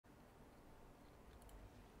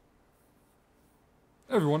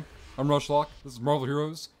Hey everyone, I'm Rushlock. This is Marvel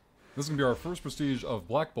Heroes. This is going to be our first prestige of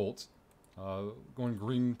Black Bolt. Going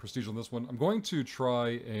green prestige on this one. I'm going to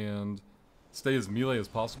try and stay as melee as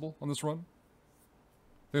possible on this run.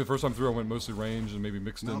 I think the first time through I went mostly range and maybe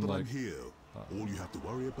mixed in like all you have to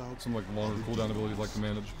worry about some like longer cooldown abilities like to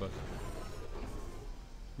manage, but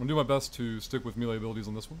I'm going to do my best to stick with melee abilities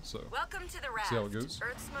on this one, so welcome to the Raft, see how it goes.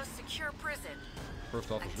 Earth's most secure prison.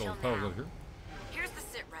 First off, let's get all the powers out of here. Here's the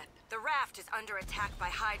sit rep. The Raft is under attack by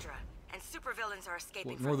Hydra, and supervillains are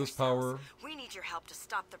escaping Ignore from this their cells. power. We need your help to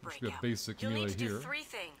stop the breakout. Should be a basic You'll melee need to do here. 3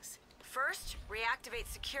 things. First, reactivate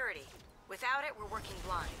security. Without it, we're working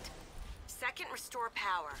blind. Second, restore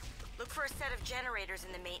power. Look for a set of generators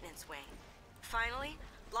in the maintenance wing. Finally,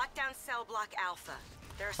 lock down cell block Alpha.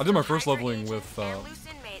 I did my first leveling with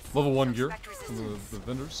level 1 gear from the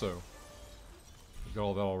vendors, so we've got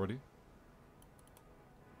all that already.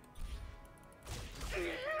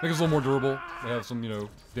 I think it's a little more durable. They have some,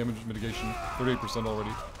 damage mitigation. 38% already.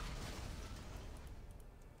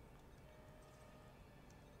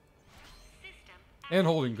 And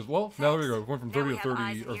holding, because, well, now there you go. It went from 30 to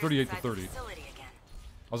 30, or 38 to 30. I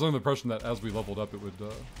was under the impression that as we leveled up, it would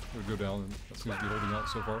go down, and that seems to be holding out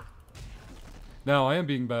so far. Now, I am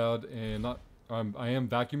being bad, and I am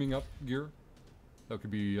vacuuming up gear. That could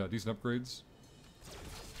be decent upgrades.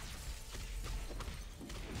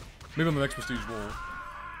 Maybe on the next prestige we'll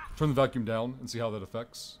turn the vacuum down and see how that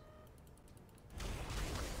affects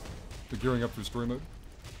the gearing up through story mode.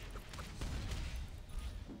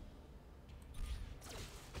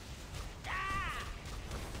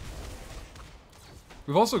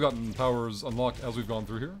 We've also gotten powers unlocked as we've gone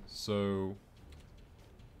through here, so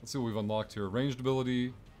let's see what we've unlocked here. Ranged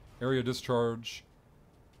ability, area discharge.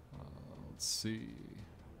 Let's see.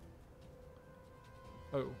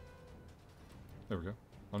 Oh. There we go.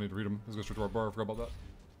 I don't need to read them. Let's go straight to our bar. I forgot about that.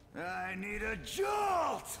 I need a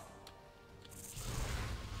jolt!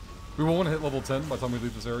 We will want to hit level 10 by the time we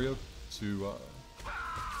leave this area to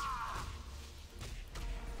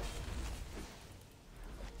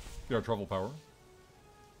get our travel power.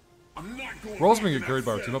 We're also going to get carried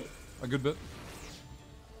by our team up a good bit.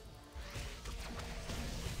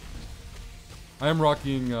 I am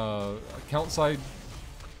rocking account side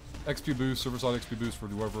XP boost, server side XP boost for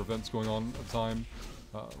whatever event's going on at the time.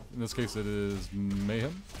 In this case it is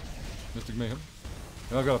Mayhem, Mystic Mayhem.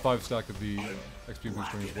 And I've got a 5 stack of the XP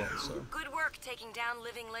boost ring as well, so. Good work taking down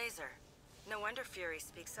Living Laser. No wonder Fury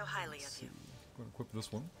speaks so highly of you. I'm going to equip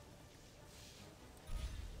this one.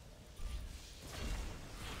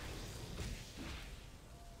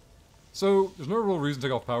 So, there's no real reason to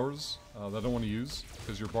take off powers that I don't want to use,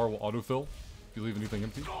 because your bar will autofill if you leave anything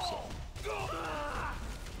empty, so.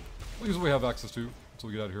 We'll use what we have access to, until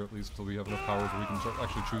we get out of here at least, until we have enough powers where we can start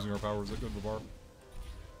actually choosing our powers that go to the bar.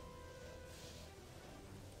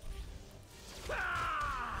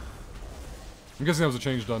 I'm guessing that was a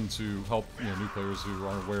change done to help new players who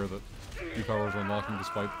aren't aware that new powers are unlocking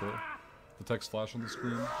despite the text flash on the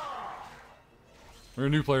screen. When you're a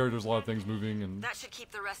new player, there's a lot of things moving and that should keep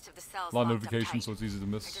the rest of the cells a lot of notifications, so it's easy to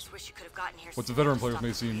miss. I just wish you could have gotten here what to veteran players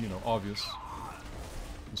may seem, obvious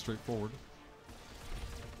and straightforward.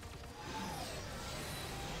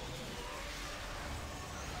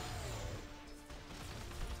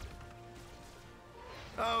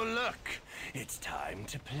 Oh look, it's time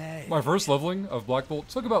to play. My first leveling of Black Bolt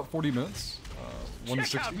took about 40 minutes. 1 to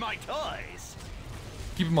 60. Check out my toys.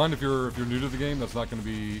 Keep in mind if you're new to the game, that's not going to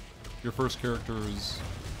be your first character's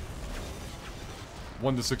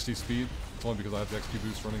 1 to 60 speed. It's only because I have the XP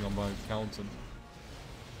boost running on my account and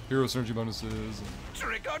hero synergy bonuses. And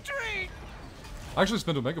Trick or treat! I actually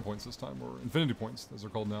spent Omega points this time, or Infinity points, as they're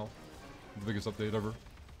called now. The biggest update ever.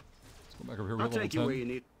 Let's go back over here. We're at level 10. Where you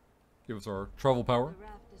need. Give us our travel power.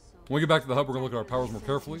 When we get back to the hub, we're going to look at our powers more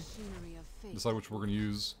carefully. Decide which we're going to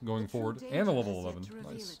use going forward. And a level 11.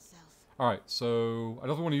 Nice. Alright, so I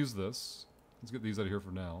definitely want to use this. Let's get these out of here for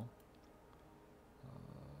now.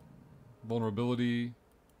 Vulnerability.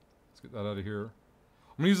 Let's get that out of here.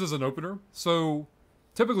 I'm going to use this as an opener. So,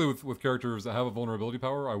 typically with characters that have a vulnerability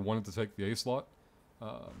power, I want it to take the A slot.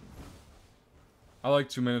 I like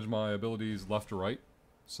to manage my abilities left to right.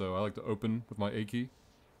 So I like to open with my A key.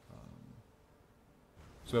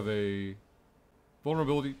 So we have a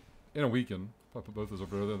vulnerability and a weaken. If I put both those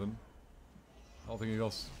over there, then I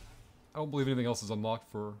don't believe anything else is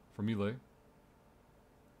unlocked for melee.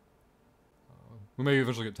 We may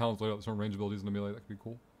eventually get talents laid out some range abilities in the melee. That could be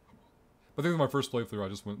cool. But I think with my first playthrough, I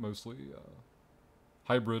just went mostly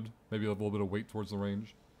hybrid, maybe a little bit of weight towards the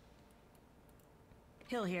range.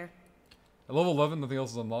 Hill here. At level 11, nothing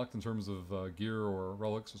else is unlocked in terms of gear or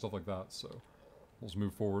relics or stuff like that, so we'll just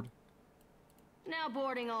move forward. Now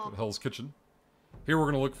boarding all. Hell's Kitchen. Here we're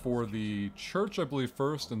going to look for the church, I believe,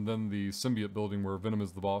 first, and then the symbiote building where Venom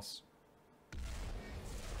is the boss.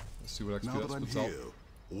 Let's see what XP Now that that I'm spits out. here,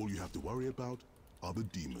 all you have to worry about are the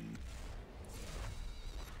demon.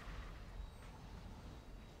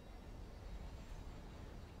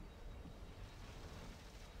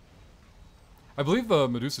 I believe the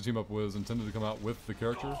Medusa team-up was intended to come out with the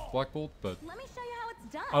character Black Bolt, but Let me show you how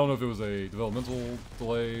it's done. I don't know if it was a developmental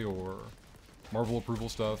delay or Marvel approval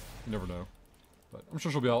stuff. You never know. But I'm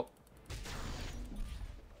sure she'll be out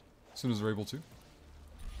as soon as they're able to.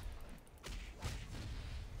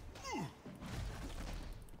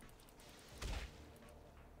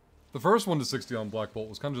 The first 1 to 60 on Black Bolt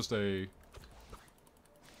was kind of just a,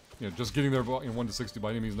 just getting there, 1 to 60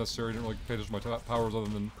 by any means necessary. I didn't really pay attention to my powers other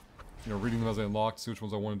than, reading them as they unlocked, see which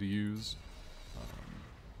ones I wanted to use.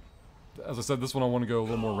 As I said, this one I want to go a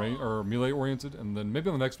little more melee oriented, and then maybe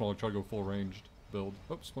on the next one I'll try to go full ranged build.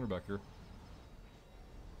 Oh, Splinter back here.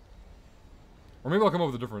 Or maybe I'll come up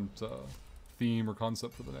with a different theme or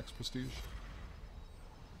concept for the next Prestige.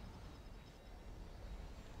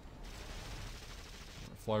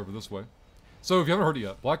 Fly over this way. So if you haven't heard it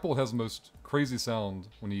yet, Black Bolt has the most crazy sound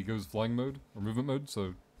when he goes flying mode or movement mode,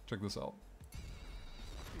 so check this out.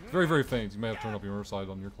 It's very, very faint. You may have to turn up your side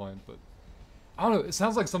on your client, but I don't know, it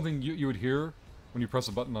sounds like something you would hear when you press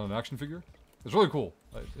a button on an action figure. It's really cool.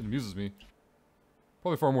 It amuses me.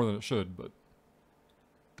 Probably far more than it should, but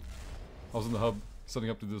I was in the hub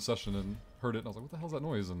setting up to do the session and heard it, and I was like, what the hell's that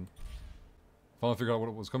noise? And finally figured out what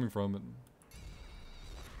it was coming from, and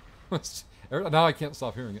now I can't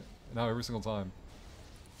stop hearing it. Now every single time.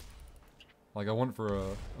 Like, I want it for a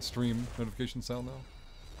stream notification sound now.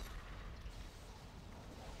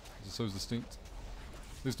 It's so distinct.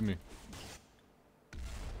 At least to me.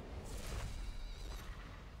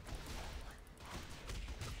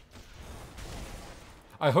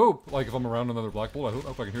 I hope, like, if I'm around another Black Bolt, I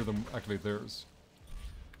hope I can hear them activate theirs.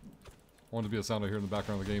 I want it to be a sound I hear in the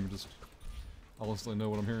background of the game and just I'll instantly know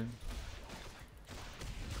what I'm hearing.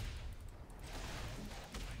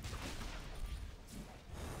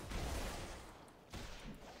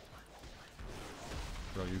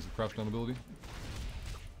 Gotta use the crash down ability.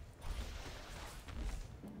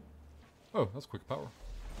 Oh, that's quick power.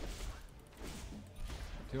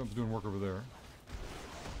 Team-up's doing work over there.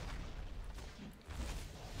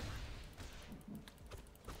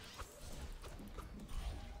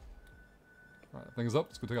 Alright, that thing is up.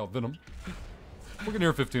 Let's go take out Venom. We're getting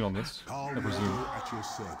near 15 on this, I presume. At your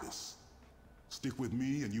service. Stick with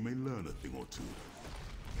me and you may learn a thing or two.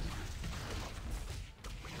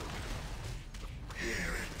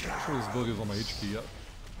 I'm not sure this ability is on my HP yet.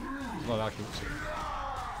 It's not active, so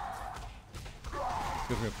I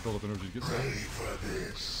guess we have to build up energy to get to it. For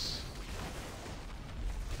this.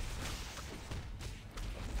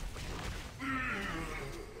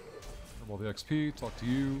 Grab all the XP, talk to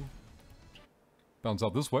you. Bounce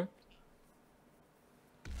out this way.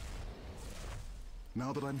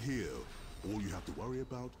 Now that I'm here, all you have to worry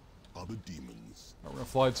about are the demons. Alright, we're gonna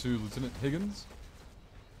fly to Lieutenant Higgins.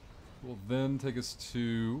 Will then take us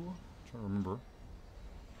to... I'm trying to remember.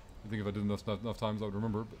 I think if I did enough times I would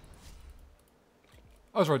remember, but...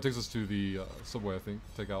 Oh, that's right, it takes us to the subway, I think.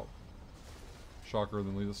 Take out Shocker and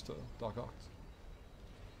then lead us to Doc Ock.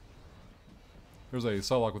 There's a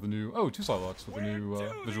Psylocke with a new... Oh, 2 Psylocks with a new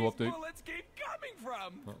visual update. Bullets keep coming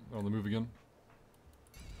from? Oh, on the move again.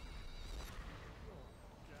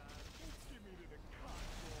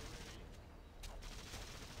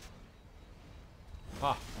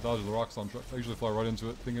 Ah, dodge the Roxxon truck. I usually fly right into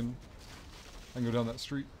it, thinking I can go down that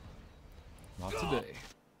street. Not today.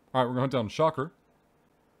 Alright, we're gonna hunt down Shocker.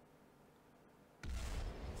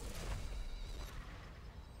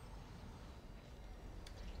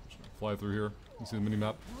 Fly through here. You can see the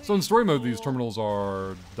mini-map. So in story mode, these terminals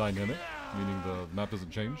are dynamic, meaning the map doesn't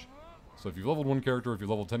change. So if you've leveled 1 character, if you've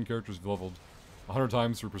leveled 10 characters, if you've leveled 100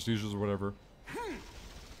 times through prestiges or whatever,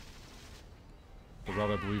 the route,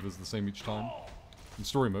 I believe, is the same each time. In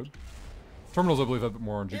story mode. Terminals, I believe, have a bit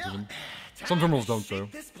more RNG to them. Some terminals don't, though.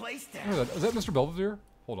 Oh, is that Mr. Belvedere?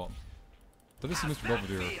 Hold on. Did I see Mr.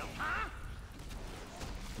 Belvedere in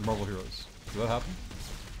Marvel Heroes? Did that happen?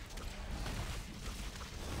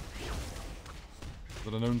 Is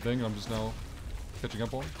that a known thing and I'm just now catching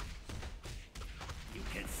up on? You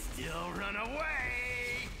can still run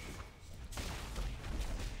away!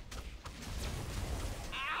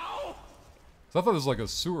 Ow! So I thought this was like a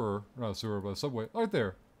sewer, not a sewer, but a subway. Oh, right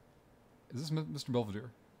there. Is this Mr. Belvedere?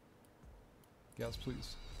 Gas,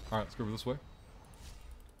 please. Alright, let's go over this way.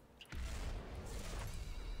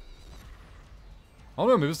 I don't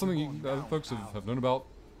know, maybe it's something that other folks have known about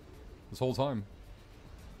this whole time.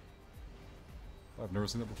 I've never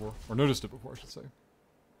seen it before. Or noticed it before, I should say.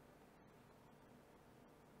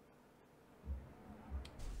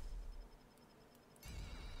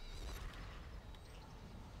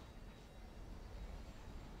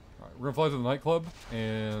 Alright, we're gonna fly to the nightclub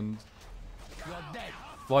and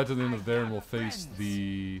fly to the end of there, and we'll face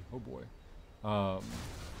the... oh boy.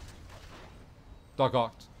 Doc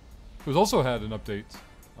Oct, who's also had an update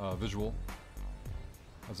visual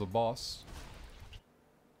as a boss.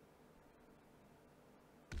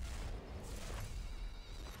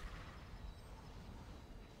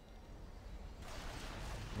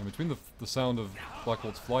 And between the sound of Black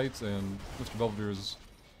Bolt's flight and Mr. Belvedere's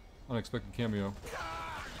unexpected cameo,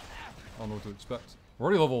 I don't know what to expect. We're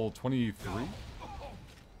already level 23.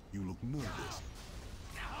 You look nervous.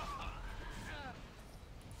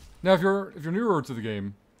 Now, if you're newer to the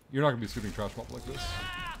game, you're not gonna be scooping trash mob like this,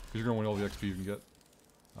 because you're gonna want all the XP you can get.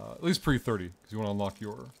 At least pre-30, because you want to unlock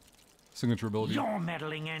your signature ability Your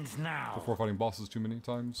meddling ends now. before fighting bosses too many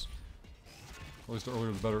times. At least the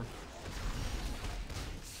earlier the better.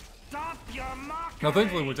 Stop your mockery. Now,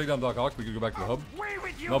 thankfully, when we take down Doc Ock, we can go back to the hub. Away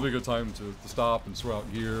with you. That'll be a good time to stop and sort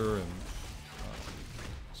out gear and...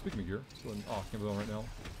 speaking of gear, still in... oh, can't be on right now.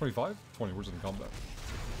 25? 20, we're just in combat.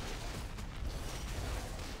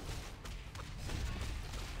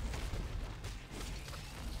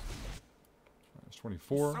 Alright, it's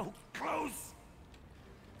 24. So close.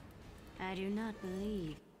 I do not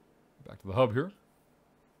believe. Back to the hub here.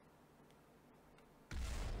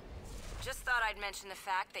 Just thought I'd mention the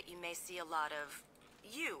fact that you may see a lot of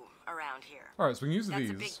you around here. Alright, so we can use That's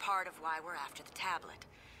these. a big part of why we're after the tablet.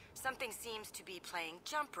 Something seems to be playing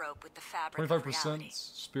jump rope with the fabric of 25% reality.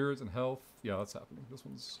 spirit and health. Yeah, that's happening. This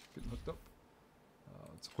one's getting hooked up.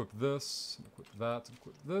 Let's equip this, and equip that, and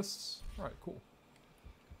equip this. Alright, cool.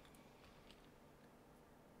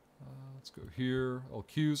 Let's go here.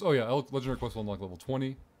 LQs. Oh yeah, Legendary Quest will unlock level 20.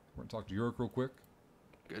 We're going to talk to Yurik real quick.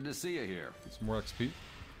 Good to see you here. Get some more XP.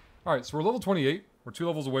 Alright, so we're level 28. We're 2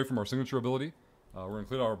 levels away from our signature ability. We're going to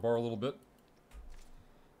clear out our bar a little bit.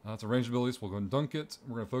 It's a ranged ability, so we'll go and dunk it.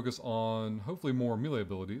 We're going to focus on, hopefully, more melee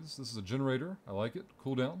abilities. This is a generator. I like it.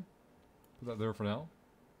 Cooldown. Put that there for now.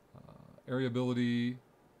 Area ability.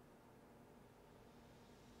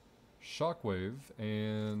 Shockwave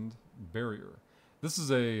and barrier. This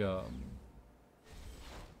is a,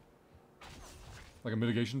 like a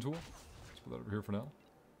mitigation tool. Let's put that over here for now.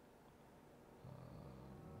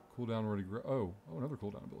 Cooldown already oh, another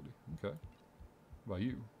cooldown ability. Okay. What about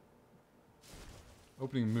you?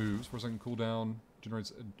 Opening moves. For a second, cooldown.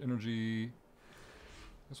 Generates energy.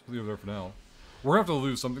 Let's put it over there for now. We're going to have to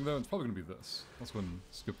lose something, though. It's probably going to be this. Let's go ahead and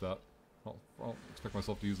skip that. I don't expect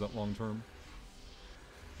myself to use that long term.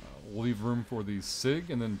 We'll leave room for the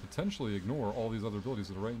SIG, and then potentially ignore all these other abilities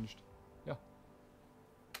that are ranged. Yeah.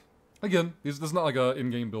 Again, this is not like a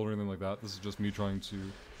in-game build or anything like that. This is just me trying to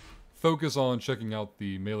focus on checking out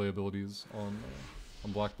the melee abilities on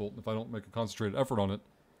Black Bolt. If I don't make a concentrated effort on it,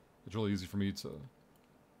 it's really easy for me to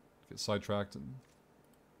get sidetracked and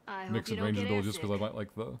mix and range abilities just because I might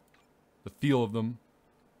like the feel of them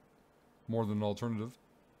more than an alternative.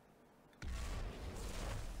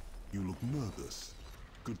 You look nervous.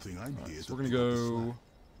 Good thing I'm here. So we're gonna go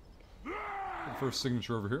the first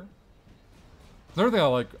signature over here. Another thing I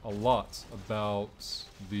like a lot about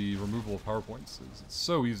the removal of PowerPoints is it's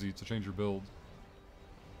so easy to change your build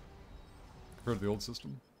compared to the old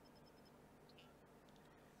system.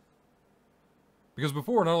 Because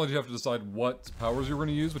before, not only did you have to decide what powers you were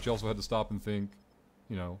going to use, but you also had to stop and think,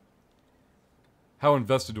 you know, how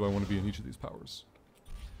invested do I want to be in each of these powers?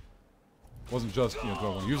 It wasn't just, you know, do I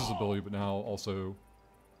want to use this ability, but now also,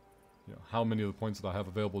 you know, how many of the points that I have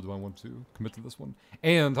available do I want to commit to this one?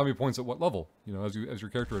 And how many points at what level? You know, as your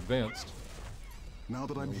character advanced, Now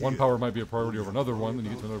that I'm one here, power might be a priority over another one, then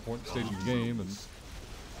you get to another point stage in the game, and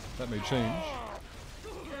that may change.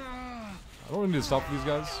 I don't really need to stop for these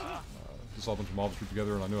guys. Just saw a bunch of mobs grouped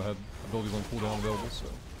together, and I know I had abilities on cooldown available, so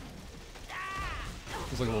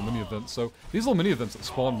it's like a little mini event. So these little mini events that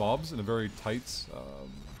spawn mobs in a very tight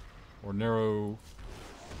or narrow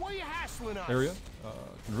Why are you hassling us? area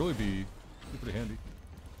can really be pretty handy.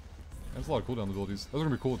 And there's a lot of cooldown abilities. Those are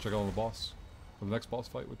gonna be cool to check out on the boss, for the next boss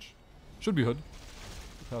fight, which should be Hood.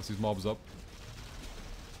 Pass these mobs up.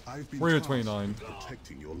 I've been We're here at tasked 29. with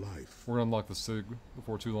protecting your life. We're gonna unlock the SIG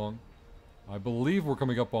before too long. I believe we're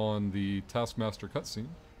coming up on the Taskmaster cutscene.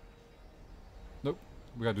 Nope.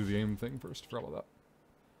 We gotta do the aim thing first. Forgot about that.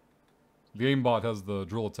 The aimbot has the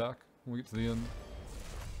drill attack when we get to the end.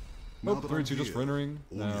 Now Nope, that 3 I'm 2 just here, for entering.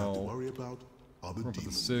 All you have to Now, worry about are the we're gonna put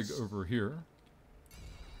the demons. SIG over here.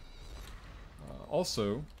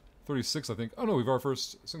 Also, 36, I think. Oh no, we've our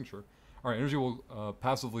first signature. Alright, energy will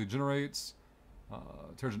passively generates.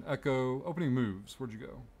 Terrigen Echo. Opening moves. Where'd you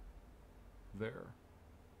go? There.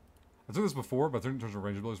 I took this before, but I think in terms of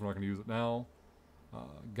range abilities, we're not going to use it now.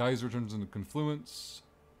 Geyser turns into Confluence.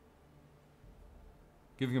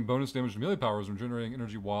 Giving him bonus damage to melee powers when generating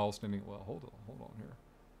energy while standing. Well, hold on here.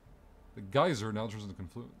 The Geyser now turns into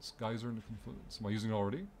Confluence. Geyser into Confluence. Am I using it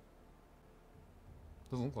already?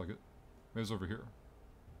 Doesn't look like it. Maybe it's over here.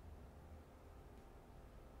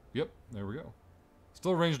 Yep, there we go.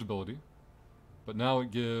 Still a ranged ability, but now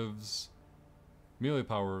it gives melee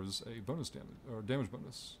powers a bonus damage, or damage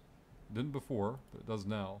bonus. It didn't before, but it does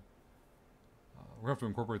now. We're going to have to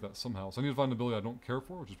incorporate that somehow. So I need to find an ability I don't care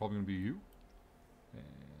for, which is probably going to be you. And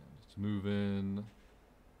let's move in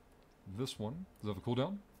this one. Does it have a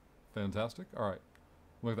cooldown? Fantastic. Alright.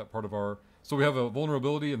 We'll make that part of our... So we have a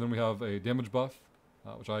vulnerability, and then we have a damage buff,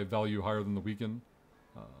 which I value higher than the weaken.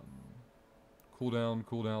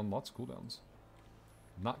 Cooldown, lots of cooldowns.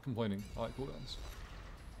 Not complaining. I like cooldowns.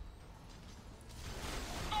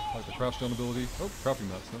 I like the crash down ability. Oh, crafting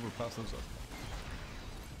mats. Never pass those up.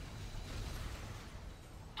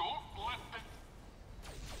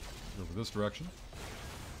 Go over this direction.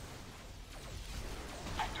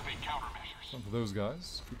 Activate countermeasures. Time for those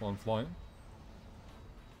guys. Keep on flying.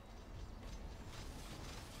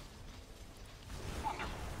 Wonderful.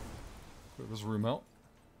 Clear this room out.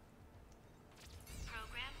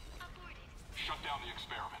 Program aborted. Shut down the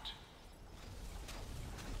experiment.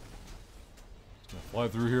 Just gonna fly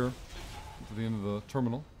through here to the end of the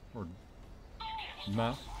terminal or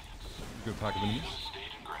map. Good pack of enemies.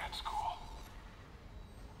 Stayed in grad school.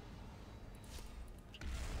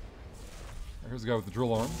 Here's the guy with the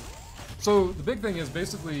drill arm. So the big thing is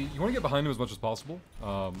basically you want to get behind him as much as possible,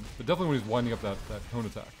 but definitely when he's winding up that cone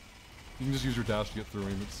attack, you can just use your dash to get through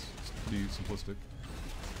him. It's pretty simplistic.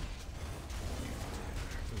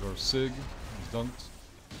 There's our Sig. He's dunked.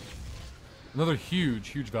 Another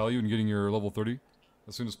huge value in getting your level 30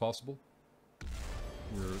 as soon as possible.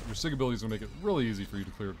 Your Sig ability is going to make it really easy for you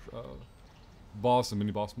to clear boss and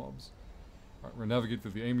mini-boss mobs. Alright, we're going to navigate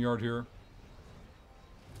through the aim yard here.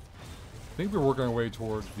 I think we're working our way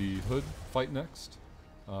towards the Hood fight next.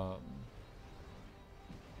 We'll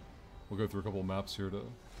go through a couple of maps here to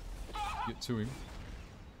get to him.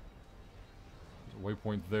 There's a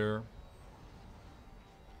waypoint there. I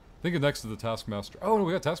think it's next to the Taskmaster. Oh, no,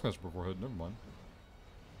 we got Taskmaster before Hood. Never mind.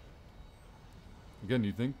 Again,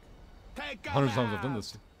 you'd think hundreds of times I've done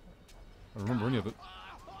this. I don't remember any of it.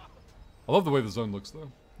 I love the way the zone looks, though.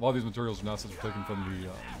 A lot of these materials and assets are taken from the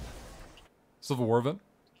Civil War event.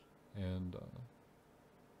 And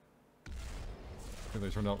I think they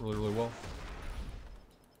turned out really well.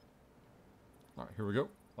 Alright, here we go.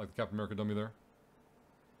 Like the Captain America dummy there.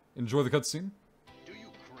 Enjoy the cutscene. Do you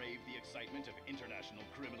crave the excitement of international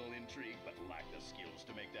criminal intrigue but lack the skills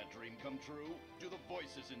to make that dream come true? Do the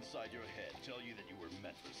voices inside your head tell you that you were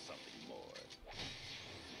meant for something more?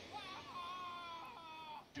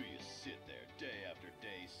 Do you sit there day after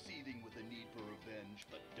day seething with the need for revenge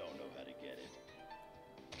but don't know how to get it?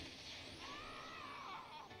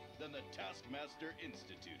 Then the Taskmaster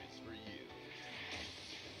Institute is for you.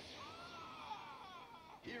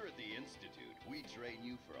 Here at the Institute, we train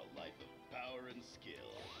you for a life of power and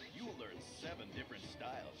skill. You will learn 7 different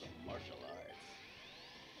styles of martial arts.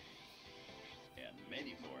 And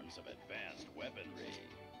many forms of advanced weaponry.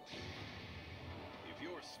 If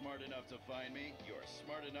you're smart enough to find me, you're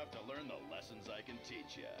smart enough to learn the lessons I can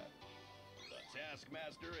teach you. The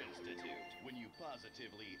Taskmaster Institute, when you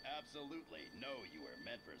positively, absolutely know you were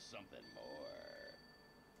meant for something more.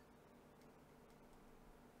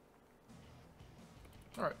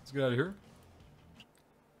 Alright, let's get out of here.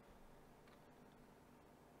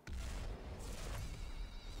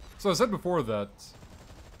 So I said before that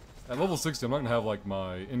at level 60 I'm not going to have like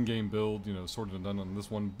my in-game build, you know, sorted and done on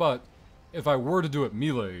this one, but if I were to do it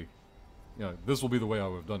melee, you know, this will be the way I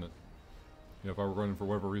would have done it. You know, if I were running for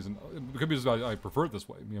whatever reason. It could be just I prefer it this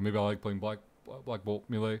way. You know, maybe I like playing Black Bolt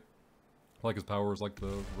melee. I like his powers, like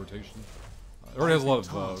the rotation. It already has a lot of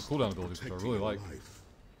cooldown abilities, which I really like.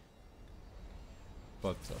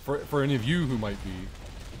 But for any of you who might be,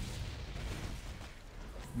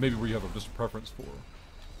 maybe where you have just a preference for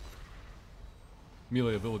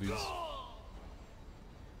melee abilities,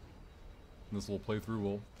 this little playthrough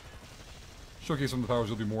will showcase some of the powers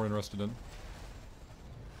you'll be more interested in.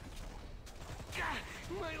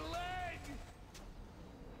 My leg!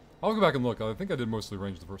 I'll go back and look. I think I did mostly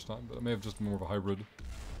range the first time, but I may have just been more of a hybrid.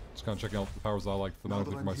 Just kind of checking out the powers that I like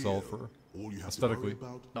thematically for myself, or aesthetically.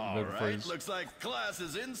 All right, looks like class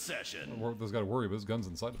is in session. What there's got to worry about is guns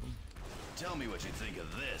inside of them. Tell me what you think of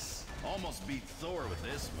this. Almost beat Thor with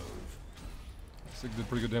this move. Sig did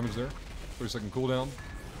pretty good damage there. 30-second cooldown.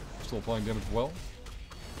 Still applying damage well.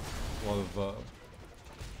 A lot of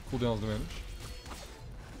cooldowns to manage.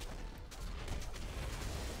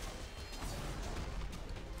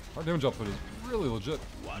 Our damage output is really legit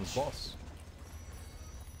on this boss.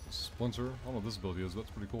 Splinter. I don't know what this ability is, but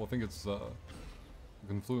that's pretty cool. I think it's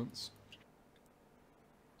Confluence.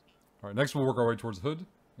 Alright, next we'll work our way towards Hood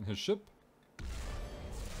and his ship.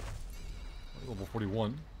 Level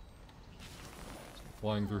 41. So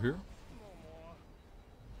flying through here.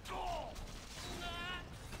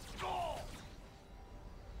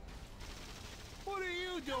 What are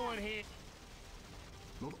you doing here?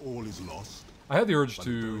 Not all is lost. I had the urge But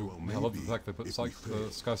it very to. well I love the may fact they put be if we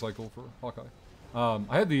fail. Sky Cycle for Hawkeye.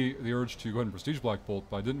 I had the urge to go ahead and Prestige Black Bolt,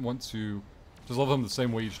 but I didn't want to just level them the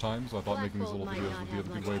same way each time. So I thought making these little videos would be a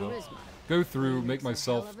good way to go through, make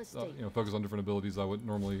myself, you know, focus on different abilities I wouldn't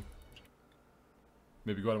normally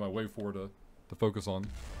maybe go out of my way for to focus on.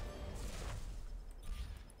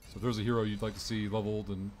 So if there's a hero you'd like to see leveled,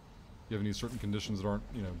 and you have any certain conditions that aren't,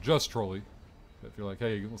 you know, just Trolley. If you're like,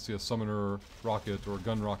 hey, let's see a summoner rocket or a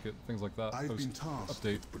gun rocket, things like that. I've post been tasked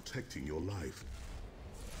update. with protecting your life.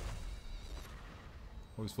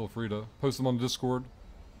 Always feel free to post them on the Discord.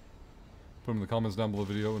 Put them in the comments down below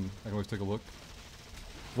the video, and I can always take a look.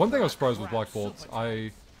 One thing I was surprised with Black Bolt,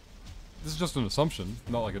 this is just an assumption,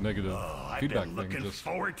 not like a negative feedback thing. Just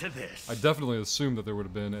forward to this. I definitely assumed that there would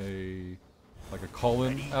have been like a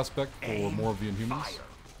call-in aspect for more of the Inhumans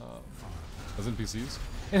as NPCs,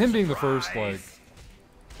 and him being the first like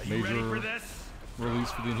major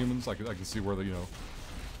release for the Inhumans, I can see where maybe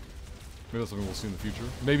that's something we'll see in the future.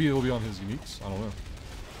 Maybe it'll be on his uniques. I don't know.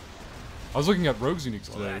 I was looking at Rogue's uniques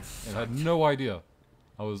today and had no idea.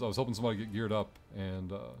 I was helping somebody get geared up,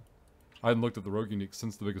 and I hadn't looked at the Rogue unique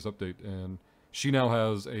since the biggest update, and she now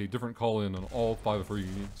has a different call-in on all 5 of her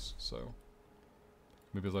uniques. So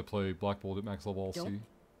maybe as I play Black Bolt at max level, I'll see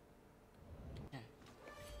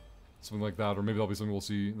something like that, or maybe that'll be something we'll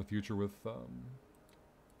see in the future with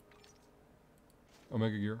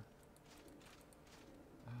Omega Gear.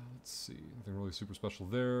 Let's see, nothing really super special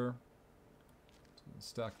there.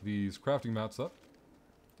 Stack these crafting mats up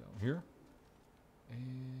down here, and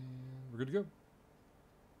we're good to go.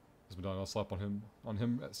 I'll slap on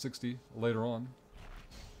him at 60 later on.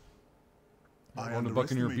 We're on to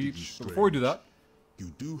Buccaneer Beach. But before we do that,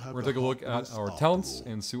 You do have we're going to the take a look heartless at our after talents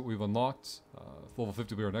all. and see what we've unlocked. Level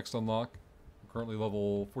 50 will be our next unlock. We're currently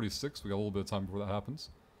level 46. We got a little bit of time before that happens.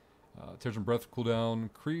 Terrigen Breath cooldown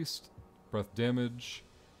increased. Breath damage.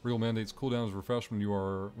 Real Mandate's cooldown is refreshed when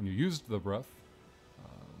you used the breath.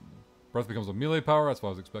 Breath becomes a melee power. That's what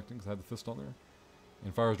I was expecting because I had the fist on there.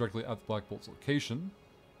 And fires directly at the Black Bolt's location.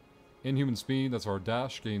 Inhuman Speed, that's our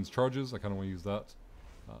dash, gains charges. I kind of want to use that.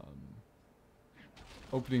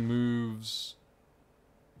 Opening moves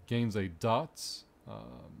gains a dot.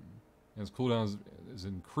 And its cooldown is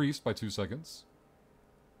increased by 2 seconds.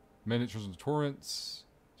 Mandate turns into torrents.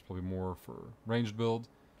 It's probably more for ranged build.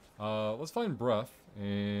 Let's find breath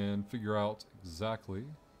and figure out exactly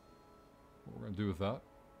what we're going to do with that.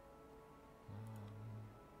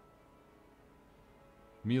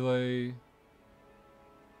 Melee,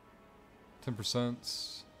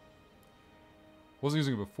 10%. Wasn't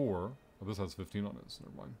using it before. Oh, this has 15 on it, so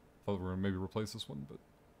never mind. Thought we were going to maybe replace this one, but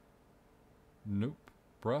nope.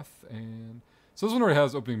 Breath, and so this one already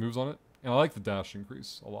has opening moves on it, and I like the dash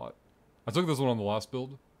increase a lot. I took this one on the last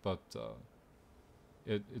build, but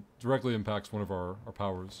it directly impacts one of our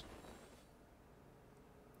powers.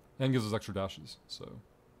 And gives us extra dashes, so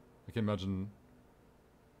I can't imagine,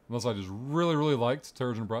 unless I just really, really liked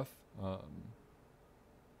Terrigen Breath,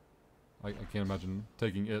 I can't imagine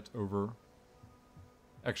taking it over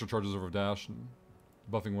extra charges over dash and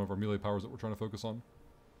buffing one of our melee powers that we're trying to focus on.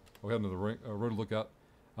 We have another road to look at.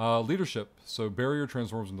 Leadership. So Barrier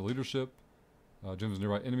transforms into Leadership. Gyms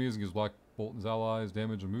nearby enemies and gives Black Bolt and his allies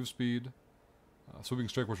damage and move speed. Sweeping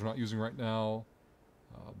Strike, which we're not using right now.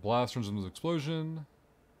 Blast turns into Explosion.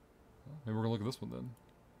 Maybe we're going to look at this one then.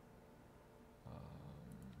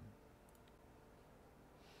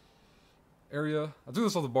 Area. I took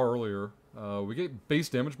this off the bar earlier. We get base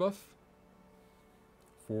damage buff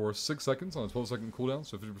for 6 seconds on a 12-second cooldown,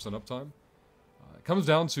 so 50% uptime. It comes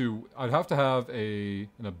down to, I'd have to have an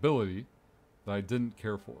ability that I didn't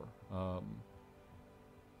care for.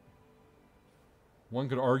 One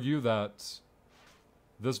could argue that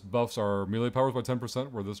this buffs our melee powers by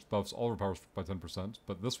 10%, where this buffs all of our powers by 10%,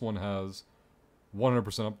 but this one has 100%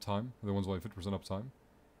 uptime, the other one's only 50% uptime.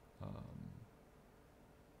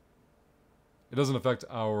 It doesn't affect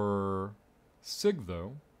our SIG,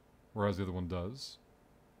 though, whereas the other one does.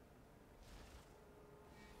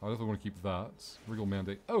 I definitely want to keep that. Regal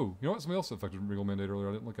Mandate. Oh, you know what? Something else affected Regal Mandate earlier.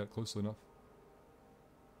 I didn't look at closely enough.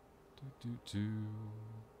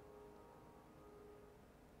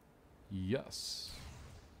 Yes.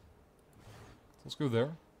 Let's go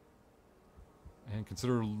there. And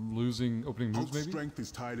consider losing opening moves, Hulk's maybe? strength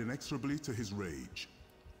is tied inexorably to his rage.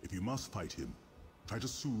 If you must fight him, try to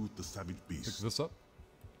soothe the savage Pick beast. this up.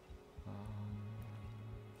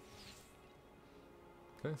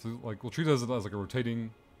 Okay, so like we'll treat it as like a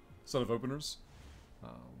rotating set of openers.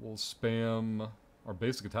 We'll spam our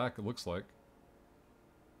basic attack, it looks like.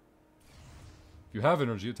 If you have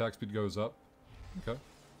energy, attack speed goes up. Okay.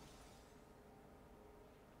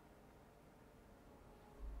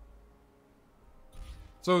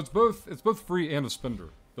 So it's both free and a spender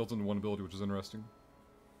built into one ability, which is interesting.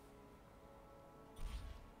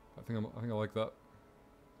 I think I like that.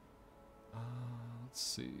 Let's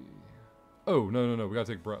see. Oh, no, we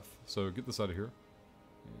gotta take breath. So get this out of here.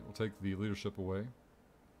 And we'll take the leadership away.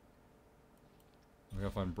 We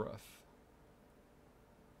gotta find breath.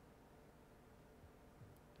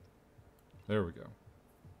 There we go.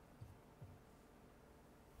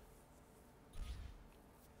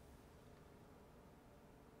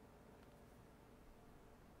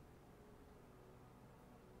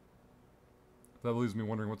 That leaves me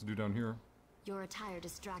wondering what to do down here. Your attire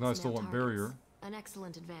distracts No, I still want targets. barrier. An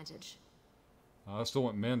excellent advantage. I still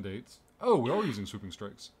want mandates. Oh, we are using swooping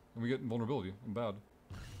strikes. And we get invulnerability. I'm bad.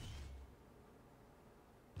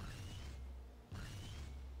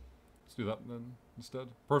 Let's do that then instead.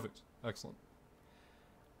 Perfect. Excellent.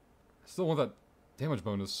 I still want that damage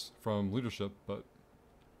bonus from leadership, but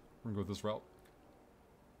we're gonna go with this route.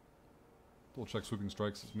 Double check swooping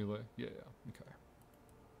strikes as melee. Yeah, okay.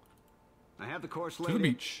 I have the course To laid. the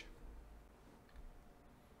beach.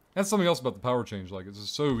 That's something else about the power change. Like, it's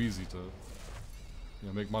just so easy to, you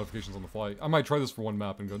know, make modifications on the fly. I might try this for one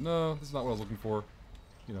map and go, no, this is not what I was looking for.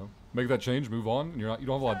 You know, make that change, move on, and you don't have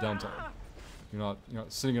a lot of downtime. You're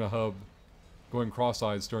not sitting in a hub, going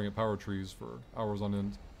cross-eyed, staring at power trees for hours on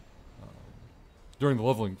end during the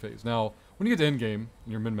leveling phase. Now, when you get to end game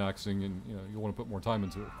and you're min-maxing, and you'll want to put more time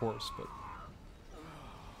into it, of course, but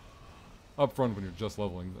up front when you're just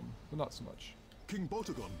leveling, then not so much. King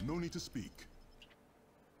Boltagon, no need to speak.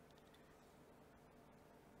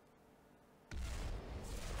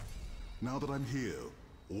 Now that I'm here,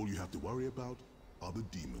 all you have to worry about are the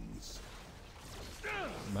demons.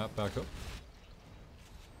 Map back up.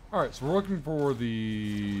 Alright, so we're looking for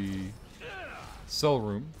the cell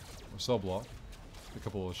room, or cell block. A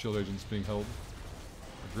couple of shield agents being held.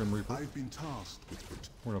 A Grim Reaper. I've been tasked with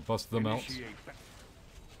We're gonna bust them out. A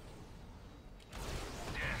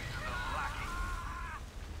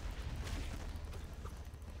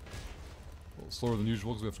little slower than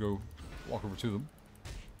usual because we have to go walk over to them.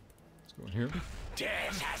 Let's go in here.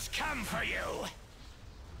 Death has come for you.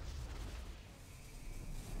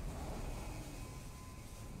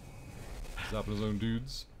 Zapping his own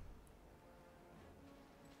dudes.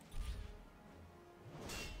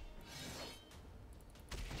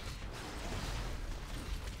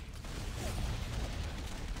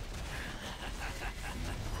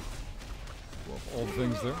 Well, all the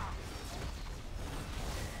things there.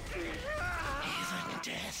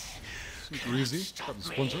 Super easy. Got the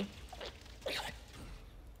splinter.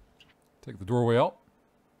 Take the doorway out.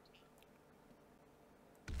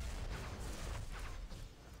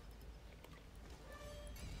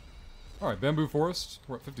 Alright, Bamboo Forest.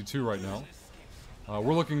 We're at 52 right now.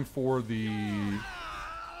 We're looking for the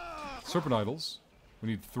Serpent Idols. We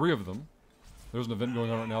need 3 of them. There's an event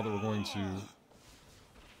going on right now that we're going to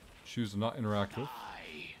choose to not interact with.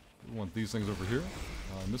 We want these things over here.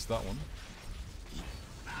 I missed that one.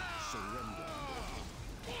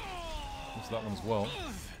 Missed that one as well.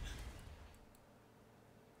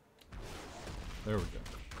 There we go.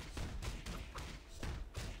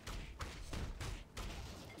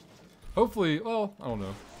 Hopefully, well, I don't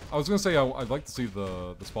know. I was gonna say I'd like to see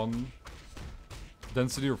the spawn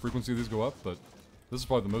density or frequency of these go up, but this is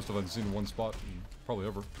probably the most I've seen in one spot, in probably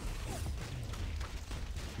ever.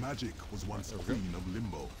 Magic was once queen of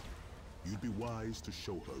limbo. You'd be wise to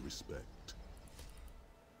show her respect.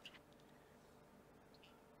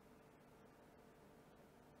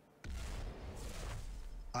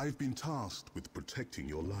 I've been tasked with protecting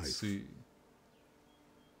your life. Let's see.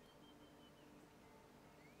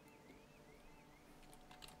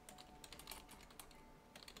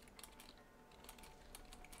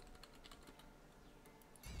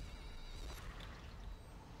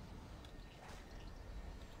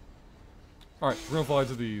 Alright, we're gonna fly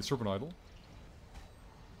to the Serpent Idol.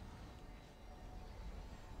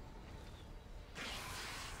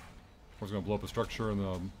 We're just gonna blow up a structure and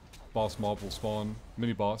the boss mob will spawn,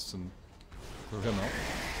 mini boss, and clear him out.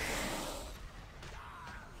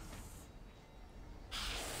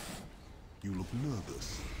 You look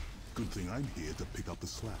nervous. Good thing I'm here to pick up the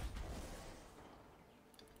slack.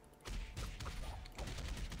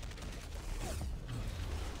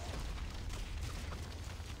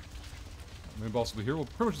 Mini boss will be here. We'll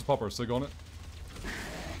pretty much just pop our SIG on it.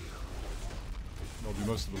 That'll do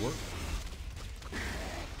most of the work.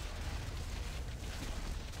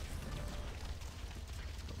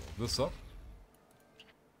 This up.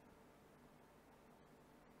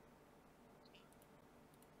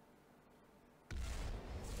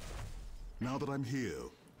 Now that I'm here,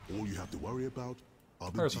 all you have to worry about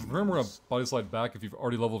are the Alright, so demons. remember we're gonna body slide back. If you've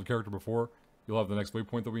already leveled a character before, you'll have the next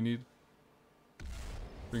waypoint that we need.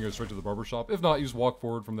 We can go straight to the barber shop. If not, you just walk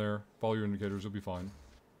forward from there, follow your indicators, you'll be fine.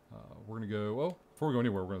 We're gonna go, well, before we go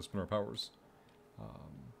anywhere, we're gonna spin our powers.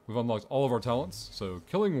 We've unlocked all of our talents, so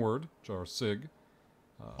Killing Word, which are SIG,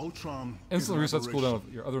 Ultron instantly is an resets cooldown aberration.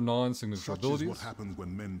 of your other non-signature Such is abilities. what happens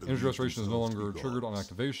when men Energy believe restoration is no themselves to longer be triggered on gods.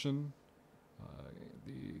 activation.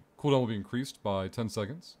 The cooldown will be increased by 10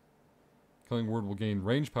 seconds. Killing Word will gain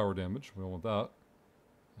range power damage. We don't want that.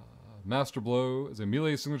 Master Blow is a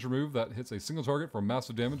melee signature move that hits a single target for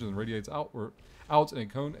massive damage and then radiates out in a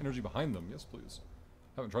cone energy behind them. Yes, please.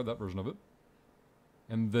 Haven't tried that version of it.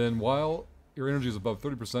 And then while your energy is above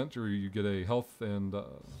 30%, you get a health and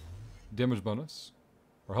damage bonus.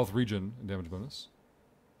 Or health regen and damage bonus.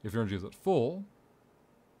 If your energy is at full,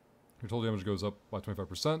 your total damage goes up by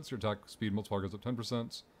 25%, so your attack speed multiplier goes up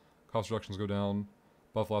 10%, cost reductions go down,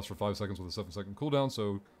 buff lasts for 5 seconds with a 7-second cooldown,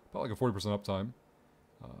 so about like a 40% uptime.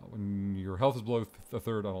 When your health is below a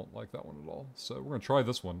third, I don't like that one at all. So we're going to try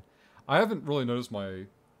this one. I haven't really noticed my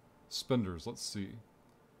spenders. Let's see.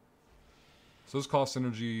 So this costs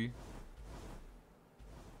energy.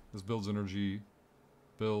 This builds energy.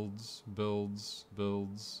 Builds. So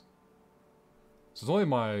it's only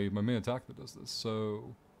my main attack that does this.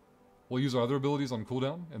 So we'll use our other abilities on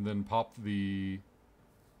cooldown and then pop the...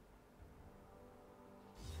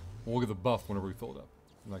 We'll get the buff whenever we fill it up.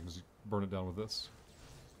 And I can just burn it down with this.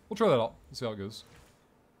 We'll try that out. Let's see how it goes.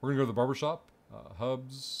 We're going to go to the barbershop.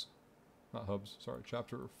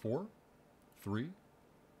 Chapter 4. 3.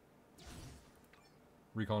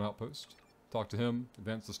 Recon Outpost. Talk to him.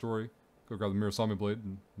 Advance the story. Go grab the Mirasami Blade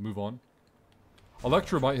and move on.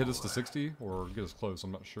 Electra might hit us to 60 or get us close.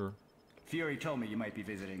 I'm not sure. Fury told me you might be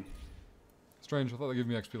visiting. Strange. I thought they gave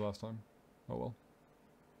me XP last time. Oh well.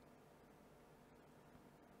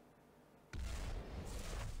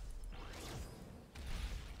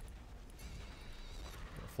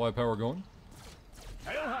 Fly power going.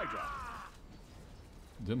 Hail Hydra!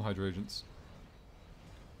 Dim Hydra agents.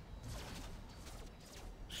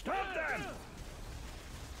 Stop them!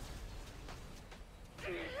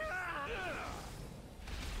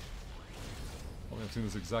 I haven't seen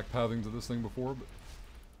this exact pathing to this thing before, but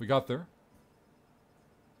we got there.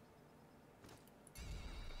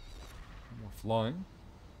 More flying.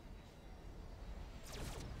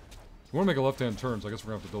 We want to make a left-hand turn, so I guess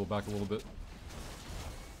we're going to have to double back a little bit.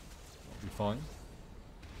 That'll be fine.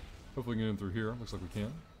 Hopefully we can get in through here. Looks like we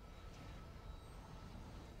can.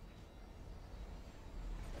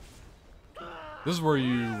 This is where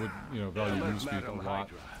you would, value move speed a lot.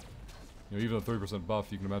 Even a 30% buff,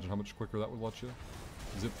 you can imagine how much quicker that would let you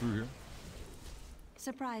zip through here.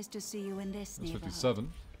 Surprised to see you in this That's neighborhood.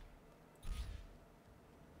 57.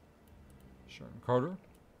 Sharon Carter.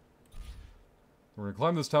 We're going to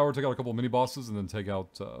climb this tower, take out a couple mini bosses, and then take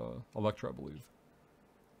out Electra, I believe.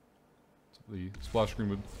 So the splash screen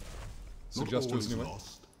would Not suggest to us always anyway.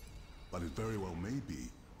 lost, but it very well may be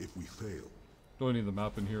if we fail. Don't really need the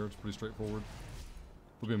map in here, it's pretty straightforward.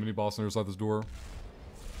 There'll be a mini boss on the other side of this door.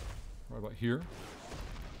 Right about here.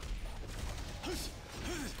 That's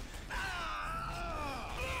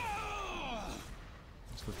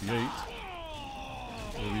 58.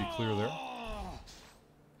 We'll be clear there.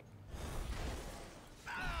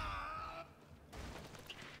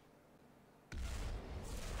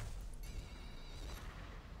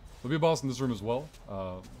 There'll be a boss in this room as well,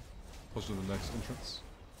 close to the next entrance.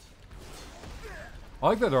 I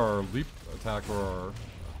like that our leap attack or our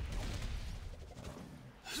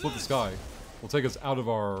split the sky will take us out of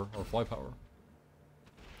our fly power.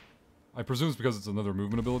 I presume it's because it's another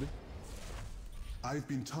movement ability. I've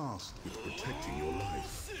been tasked with protecting your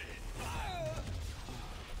life.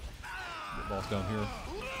 Get boss down here.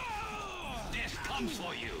 This comes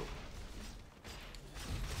for you!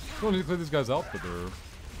 Don't need to clear these guys out, but they're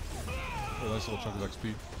a nice little chunk of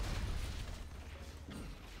XP.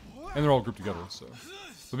 And they're all grouped together, so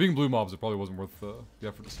But being blue mobs, it probably wasn't worth the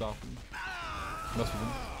effort to stop and mess with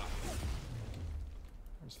them.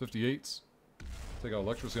 There's 58s. Take out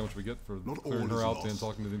Electra, see how much we get for Not clearing all her is out lost, and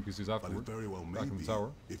talking to the NPCs but it afterward. very well may Back in the be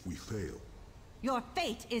tower. if we fail. Your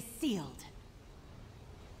fate is sealed.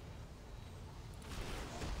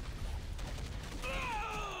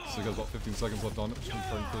 So he got about 15 seconds left on it. Just gonna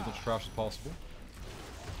try and kill as much trash as possible.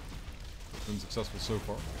 It's been successful so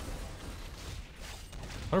far.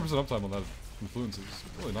 100% uptime on that influence is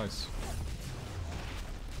really nice.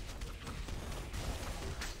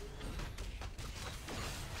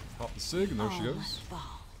 Pop the SIG, and there she All goes. must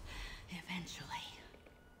fall, eventually.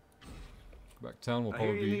 Go back town will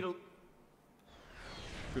probably be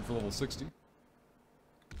good for level 60.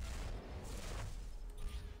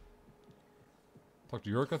 Talk to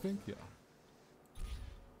Yurik, I think? Yeah.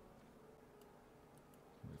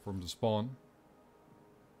 Wait for him to spawn.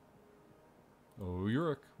 Oh,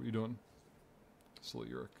 Yurik, what are you doing? Silly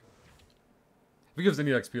Yurik. If he gives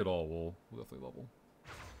any XP at all, we'll definitely level.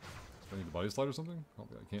 Do I need the body slide or something? I don't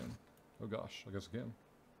think I can. Oh gosh, I guess I can.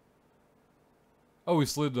 Oh, we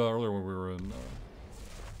slid earlier when we were in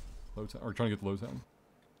low town, or trying to get to low town.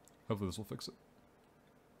 Hopefully this will fix it.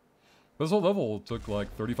 But this whole level took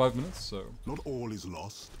like 35 minutes, so... Not all is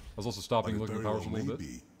lost. I was also stopping and but it looking at very powers a well little may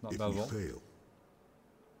bit. be Not if bad at we all. fail.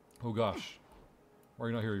 Oh gosh. Why are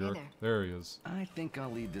you not here, Yurik? There he is. I think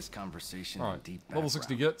I'll lead this conversation Alright, deep level background.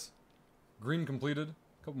 60 get. Green completed.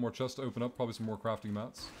 A couple more chests to open up, probably some more crafting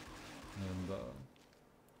mats. And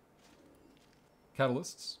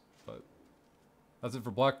catalysts. But that's it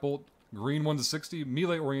for Black Bolt. Green 1 to 60,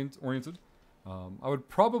 melee oriented. I would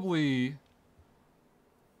probably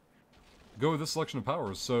go with this selection of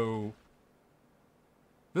powers. So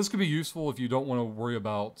this could be useful if you don't want to worry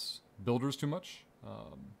about builders too much.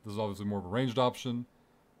 This is obviously more of a ranged option.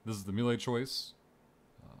 This is the melee choice.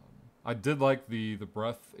 I did like the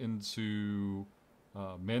breath into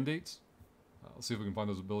mandate. Let's see if we can find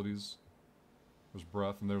those abilities. There's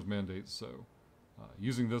breath and there's mandate. So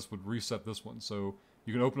using this would reset this one. So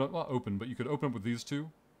you can open up, not open, but you could open up with these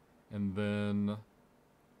two, and then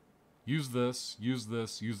use this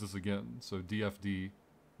again. So DFD,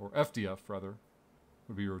 or FDF rather,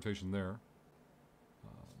 would be your rotation there.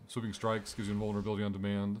 Sweeping strikes gives you invulnerability on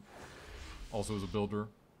demand, also as a builder. And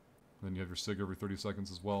then you have your SIG every 30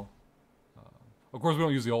 seconds as well. Of course, we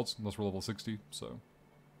don't use the ults unless we're level 60. So,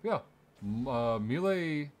 yeah,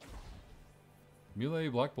 melee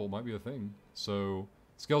Black Bolt might be a thing. So,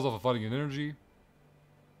 scales off of fighting and energy.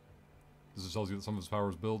 This just tells you that some of his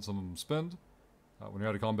powers build, some of them spend. When you're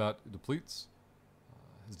out of combat, it depletes.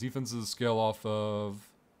 His defenses scale off of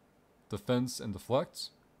defense and deflect.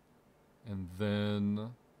 And then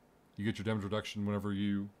you get your damage reduction whenever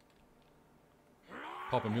you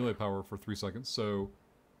pop a melee power for 3 seconds. So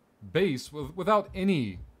base, without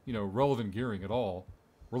any, relevant gearing at all,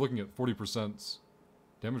 we're looking at 40%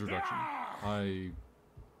 damage reduction. I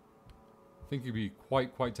think he'd be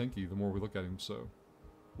quite tanky the more we look at him. So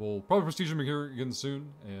we'll probably prestige him here again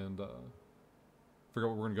soon and figure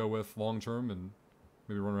out what we're going to go with long term and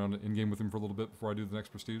maybe run around in-game with him for a little bit before I do the next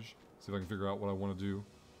prestige. See if I can figure out what I want to do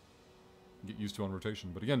and get used to on rotation.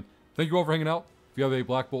 But again, thank you all for hanging out. If you have a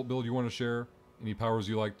Black Bolt build you want to share, any powers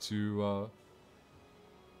you like to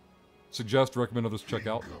suggest, recommend others to check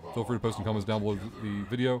out, feel free to post some comments down below the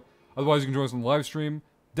video. Otherwise, you can join us on the live stream.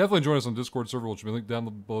 Definitely join us on Discord server, which will be linked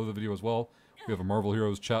down below the video as well. We have a Marvel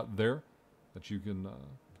Heroes chat there that you can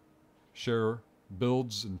share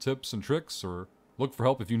builds and tips and tricks or look for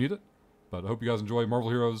help if you need it. But I hope you guys enjoy Marvel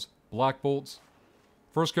Heroes Black Bolt.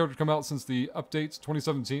 First character to come out since the updates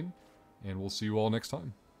 2017. And we'll see you all next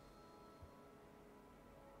time.